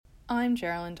I'm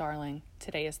Geraldine Darling.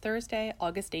 Today is Thursday,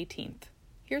 August 18th.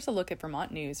 Here's a look at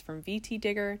Vermont news from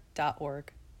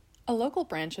vtdigger.org. A local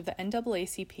branch of the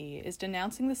NAACP is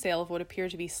denouncing the sale of what appear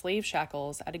to be slave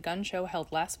shackles at a gun show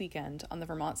held last weekend on the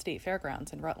Vermont State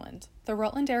Fairgrounds in Rutland. The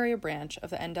Rutland area branch of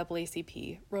the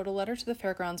NAACP wrote a letter to the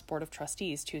Fairgrounds Board of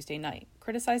Trustees Tuesday night,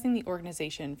 criticizing the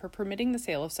organization for permitting the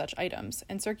sale of such items,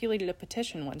 and circulated a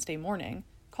petition Wednesday morning,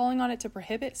 calling on it to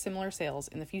prohibit similar sales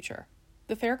in the future.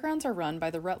 The fairgrounds are run by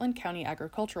the Rutland County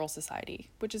Agricultural Society,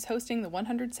 which is hosting the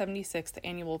 176th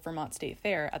Annual Vermont State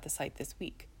Fair at the site this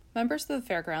week. Members of the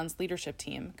fairgrounds leadership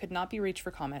team could not be reached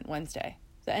for comment Wednesday.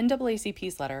 The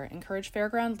NAACP's letter encouraged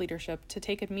fairground leadership to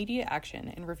take immediate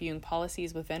action in reviewing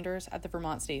policies with vendors at the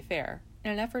Vermont State Fair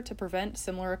in an effort to prevent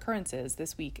similar occurrences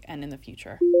this week and in the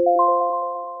future.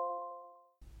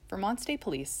 Vermont State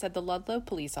Police said the Ludlow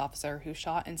police officer who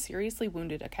shot and seriously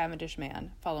wounded a Cavendish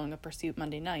man following a pursuit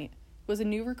Monday night was a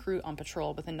new recruit on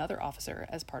patrol with another officer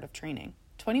as part of training.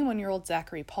 21-year-old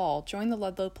Zachary Paul joined the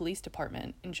Ludlow Police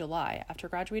Department in July after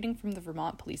graduating from the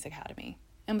Vermont Police Academy,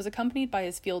 and was accompanied by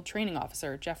his field training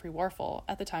officer, Jeffrey Warfel,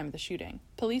 at the time of the shooting.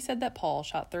 Police said that Paul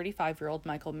shot 35-year-old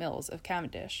Michael Mills of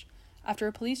Cavendish after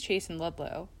a police chase in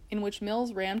Ludlow, in which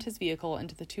Mills rammed his vehicle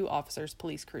into the two officers'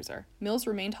 police cruiser. Mills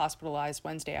remained hospitalized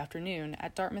Wednesday afternoon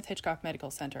at Dartmouth-Hitchcock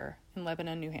Medical Center in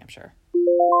Lebanon, New Hampshire.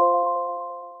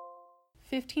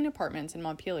 15 apartments in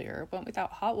Montpelier went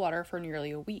without hot water for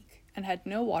nearly a week and had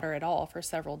no water at all for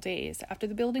several days after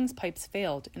the building's pipes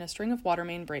failed in a string of water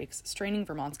main breaks straining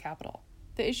Vermont's capital.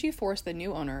 The issue forced the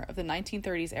new owner of the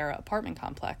 1930s-era apartment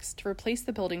complex to replace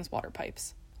the building's water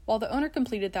pipes. While the owner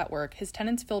completed that work, his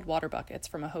tenants filled water buckets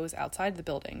from a hose outside the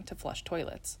building to flush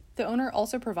toilets. The owner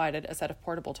also provided a set of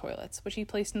portable toilets, which he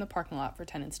placed in the parking lot for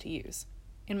tenants to use.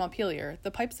 In Montpelier,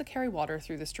 the pipes that carry water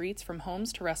through the streets from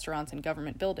homes to restaurants and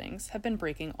government buildings have been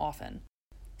breaking often.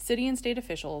 City and state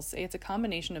officials say it's a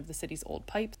combination of the city's old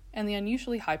pipes and the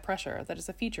unusually high pressure that is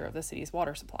a feature of the city's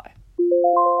water supply.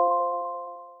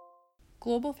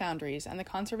 Global Foundries and the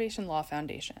Conservation Law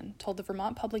Foundation told the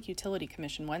Vermont Public Utility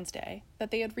Commission Wednesday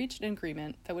that they had reached an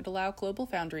agreement that would allow Global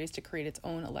Foundries to create its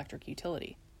own electric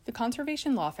utility. The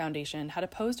Conservation Law Foundation had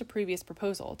opposed a previous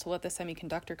proposal to let the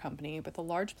semiconductor company with a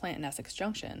large plant in Essex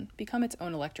Junction become its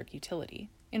own electric utility,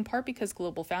 in part because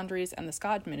Global Foundries and the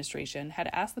Scott administration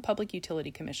had asked the Public Utility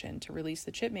Commission to release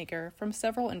the chipmaker from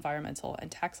several environmental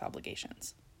and tax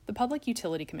obligations. The Public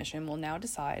Utility Commission will now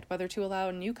decide whether to allow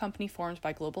a new company formed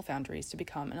by Global Foundries to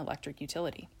become an electric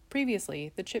utility.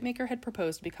 Previously, the chipmaker had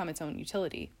proposed to become its own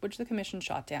utility, which the Commission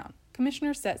shot down.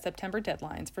 Commissioners set September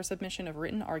deadlines for submission of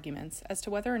written arguments as to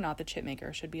whether or not the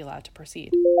chipmaker should be allowed to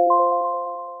proceed.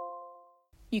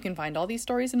 You can find all these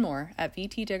stories and more at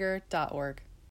vtdigger.org.